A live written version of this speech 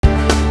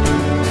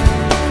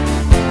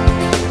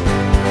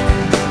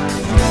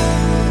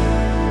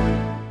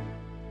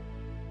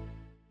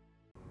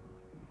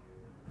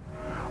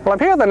Well, I'm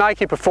here at the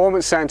Nike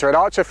Performance Center at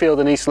Archerfield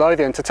in East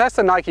Lothian to test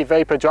the Nike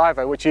Vapor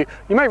driver, which you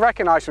may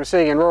recognize from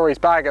seeing in Rory's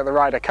bag at the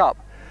Ryder Cup.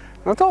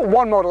 Now, it's not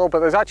one model,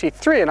 but there's actually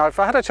three, and I've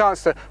had a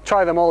chance to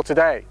try them all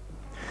today.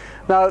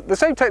 Now, the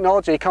same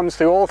technology comes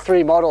through all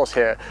three models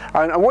here,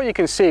 and what you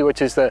can see,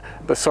 which is the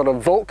sort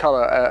of Volt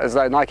color, as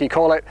Nike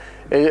call it,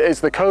 is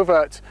the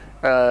covert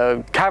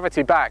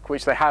cavity back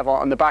which they have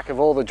on the back of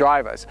all the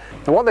drivers.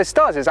 And what this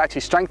does is actually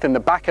strengthen the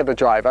back of the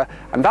driver,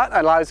 and that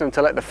allows them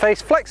to let the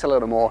face flex a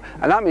little more,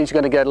 and that means you're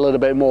going to get a little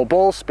bit more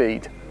ball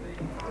speed.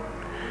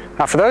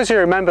 Now, for those who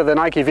remember the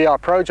Nike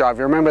VR Pro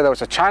driver, remember there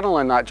was a channel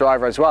in that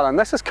driver as well, and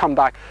this has come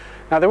back.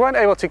 Now, they weren't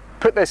able to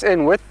put this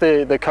in with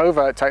the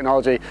covert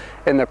technology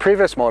in the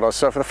previous models,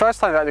 so for the first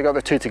time they actually got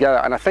the two together,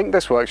 and I think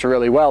this works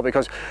really well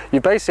because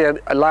you're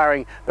basically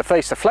allowing the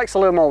face to flex a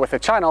little more with the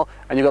channel,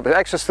 and you've got the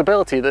extra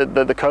stability that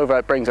the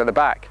covert brings at the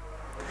back.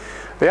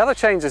 The other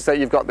change is that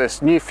you've got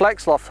this new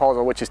Flex Loft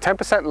hosel, which is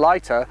 10%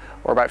 lighter,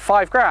 or about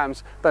 5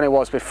 grams, than it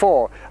was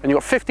before. And you've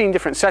got 15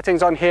 different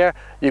settings on here.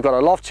 You've got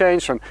a loft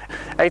change from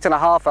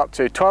 8.5 up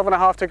to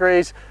 12.5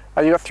 degrees.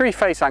 And you've got 3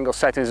 face angle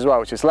settings as well,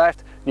 which is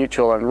left,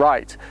 neutral and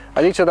right.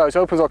 And each of those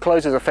opens or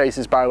closes the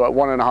faces by about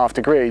 1.5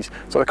 degrees.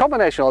 So the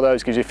combination of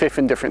those gives you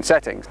 15 different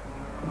settings.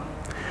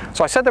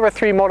 So I said there were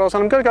 3 models,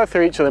 and I'm going to go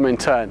through each of them in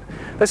turn.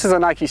 This is a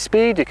Nike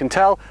Speed, you can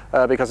tell,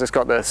 because it's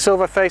got the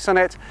silver face on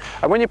it.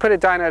 And when you put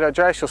it down at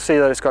address, you'll see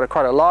that it's got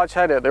quite a large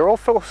head. They're all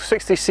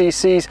 460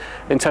 cc's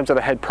in terms of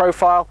the head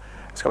profile.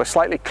 It's got a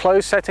slightly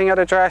closed setting at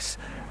address.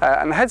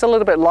 And the head's a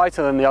little bit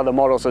lighter than the other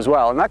models as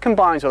well, and that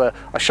combines with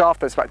a shaft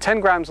that's about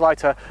 10 grams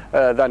lighter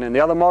than in the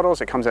other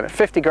models. It comes in at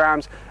 50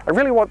 grams. And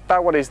really what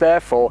it's there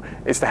for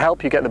is to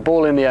help you get the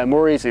ball in the air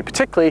more easily,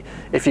 particularly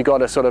if you've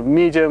got a sort of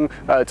medium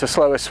to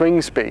slower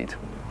swing speed.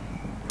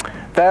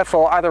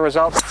 Therefore, as a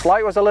result, the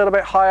flight was a little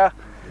bit higher.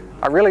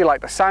 I really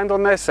like the sound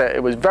on this.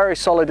 It was very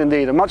solid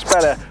indeed, and much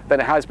better than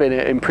it has been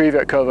in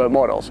previous covert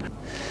models.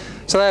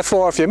 So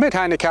therefore, if you're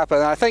mid-handicapper,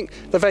 then I think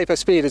the Vapor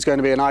Speed is going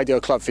to be an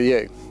ideal club for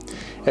you.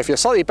 If you're a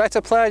slightly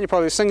better player and you're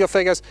probably single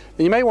figures,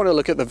 then you may want to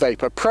look at the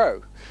Vapor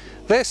Pro.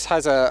 This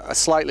has a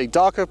slightly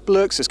darker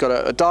look, so it's got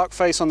a dark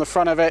face on the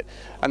front of it,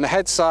 and the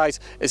head size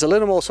is a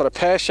little more sort of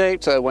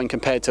pear-shaped when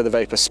compared to the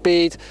Vapor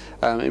Speed.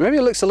 Maybe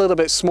it looks a little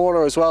bit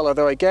smaller as well,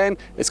 although again,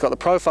 it's got the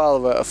profile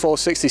of a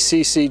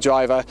 460cc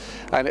driver,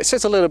 and it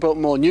sits a little bit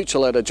more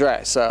neutral at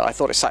address. I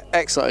thought it sat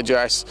excellent at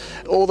address.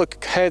 All the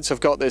heads have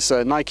got this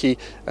Nike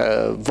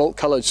Volt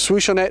colored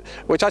swoosh on it,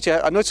 which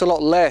actually I noticed a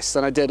lot less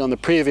than I did on the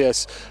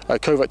previous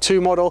Covert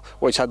 2 model,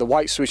 which had the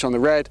white swoosh on the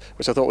red,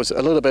 which I thought was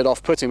a little bit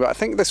off-putting, but I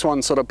think this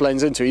one sort of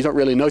blends into it. You don't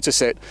really notice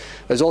it.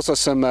 There's also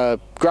some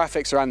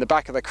graphics around the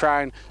back of the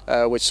crown,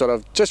 which sort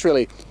of just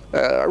really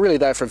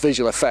there for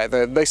visual effect.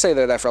 They say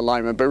they're there for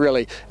alignment, but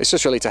really it's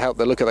just really to help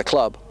the look of the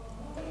club.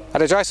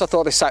 At address, I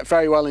thought this sat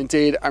very well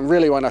indeed, and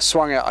really when I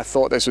swung it, I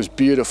thought this was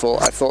beautiful.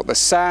 I thought the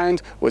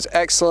sound was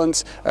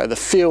excellent, the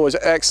feel was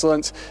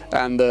excellent,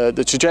 and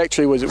the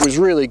trajectory was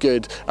really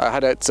good. I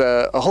had it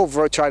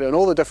tried it on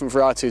all the different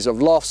varieties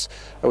of lofts,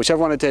 whichever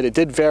one I did. It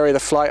did vary the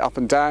flight up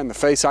and down, the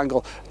face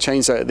angle,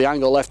 changed the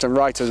angle left and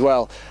right as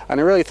well. And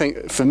I really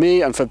think for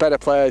me and for better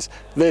players,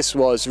 this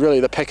was really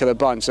the pick of the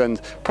bunch,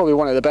 and probably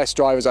one of the best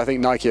drivers I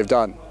think Nike have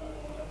done.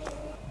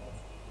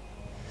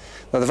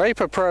 Now, the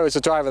Vapor Pro is a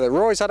driver that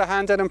Rory's had a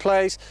hand in and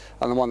plays,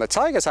 and the one that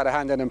Tiger's had a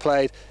hand in and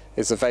played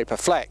is the Vapor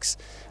Flex.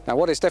 Now,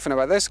 what is different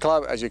about this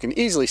club, as you can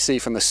easily see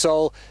from the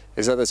sole,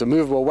 is that there's a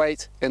movable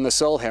weight in the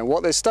sole here. And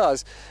what this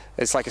does,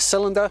 it's like a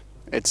cylinder.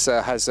 It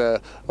has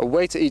a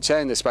weight at each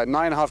end. It's about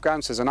 9.5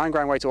 grams. There's a 9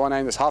 gram weight at one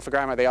end, there's 0.5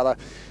 gram at the other.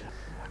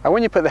 And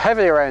when you put the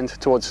heavier end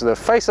towards the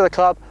face of the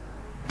club,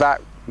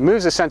 that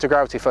moves the center of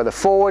gravity further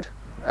forward,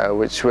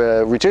 which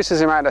reduces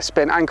the amount of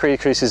spin and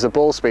increases the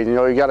ball speed.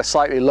 You get a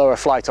slightly lower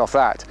flight off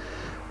that.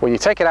 When you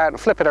take it out and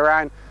flip it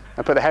around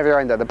and put the heavier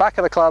end at the back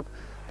of the club,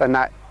 then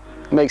that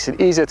makes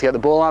it easier to get the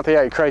ball out of the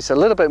air. It creates a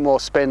little bit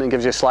more spin and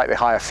gives you a slightly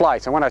higher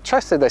flight. And when I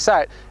tested this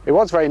out, it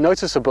was very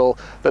noticeable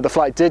that the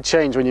flight did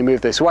change when you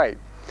move this weight.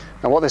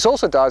 Now, what this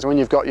also does, when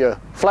you've got your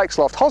Flex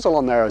Loft hosel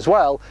on there as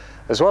well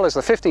as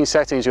the 15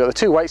 settings, you've got the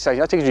 2 weight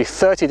settings, that gives you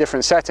 30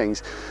 different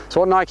settings.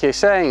 So what Nike is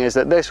saying is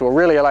that this will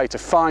really allow you to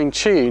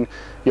fine-tune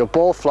your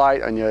ball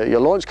flight and your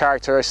launch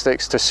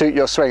characteristics to suit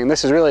your swing. And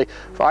this is really,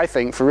 I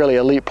think, for really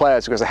elite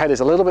players, because the head is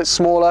a little bit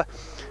smaller,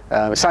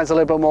 it sounds a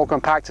little bit more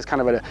compact. It's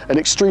kind of an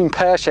extreme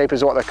pear shape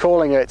is what they're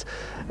calling it.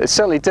 It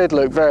certainly did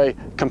look very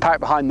compact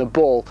behind the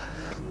ball.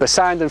 The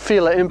sound and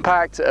feel of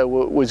impact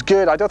was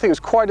good. I don't think it was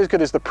quite as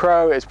good as the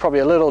Pro. It's probably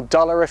a little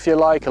duller, if you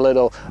like, a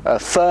little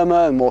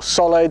firmer and more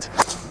solid.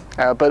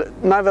 But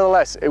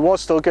nevertheless, it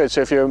was still good.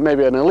 So if you're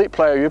maybe an elite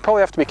player, you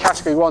probably have to be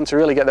category 1 to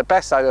really get the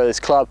best out of this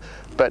club.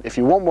 But if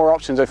you want more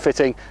options of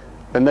fitting,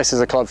 then this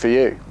is a club for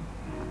you.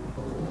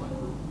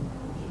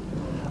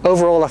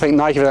 Overall, I think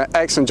Nike did an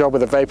excellent job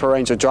with the Vapor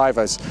range of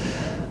drivers.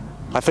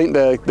 I think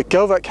the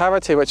Govert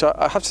cavity, which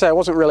I have to say I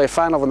wasn't really a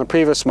fan of on the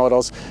previous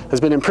models,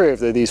 has been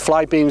improved. These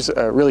fly beams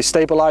really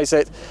stabilize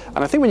it,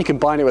 and I think when you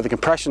combine it with the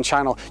compression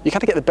channel, you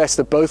kind of get the best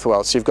of both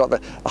worlds. So you've got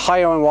the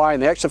high ONY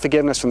and the extra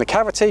forgiveness from the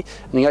cavity,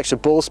 and the extra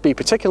ball speed,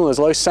 particularly those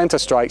low center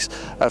strikes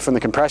from the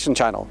compression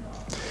channel.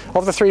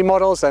 Of the three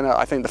models, then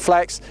I think the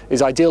Flex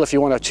is ideal if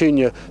you want to tune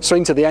your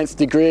swing to the nth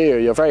degree, or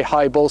you're a very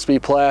high ball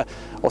speed player,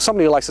 or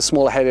somebody who likes a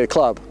smaller headed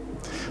club.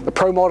 The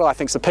Pro model, I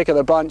think, is the pick of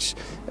the bunch.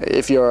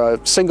 If you're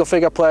a single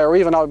figure player or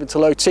even up into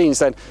low teens,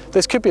 then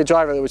this could be a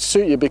driver that would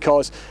suit you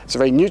because it's a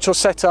very neutral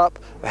setup,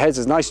 the head's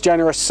a nice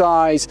generous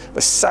size,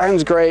 the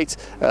sound's great,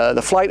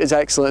 the flight is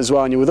excellent as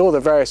well, and with all the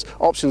various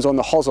options on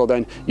the hosel,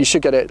 then you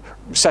should get it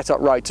set up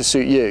right to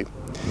suit you.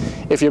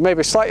 If you're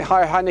maybe a slightly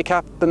higher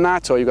handicap than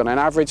that, or you've got an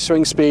average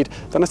swing speed,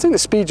 then I think the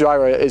Speed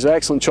Driver is an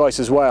excellent choice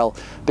as well,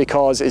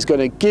 because it's going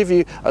to give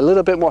you a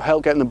little bit more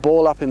help getting the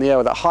ball up in the air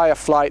with that higher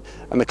flight,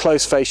 and the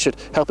close face should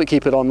help it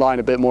keep it online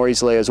a bit more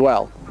easily as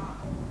well.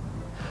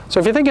 So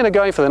if you're thinking of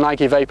going for the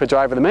Nike Vapor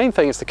Driver, the main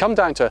thing is to come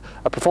down to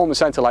a performance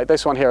center like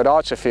this one here at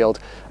Archerfield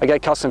and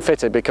get custom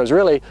fitted, because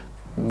really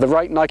the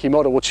right Nike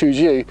model will choose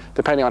you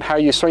depending on how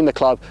you swing the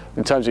club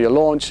in terms of your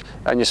launch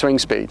and your swing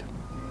speed.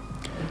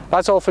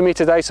 That's all for me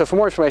today, so for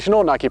more information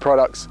on Nike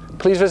products,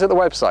 please visit the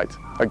website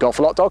at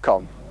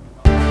golfalot.com.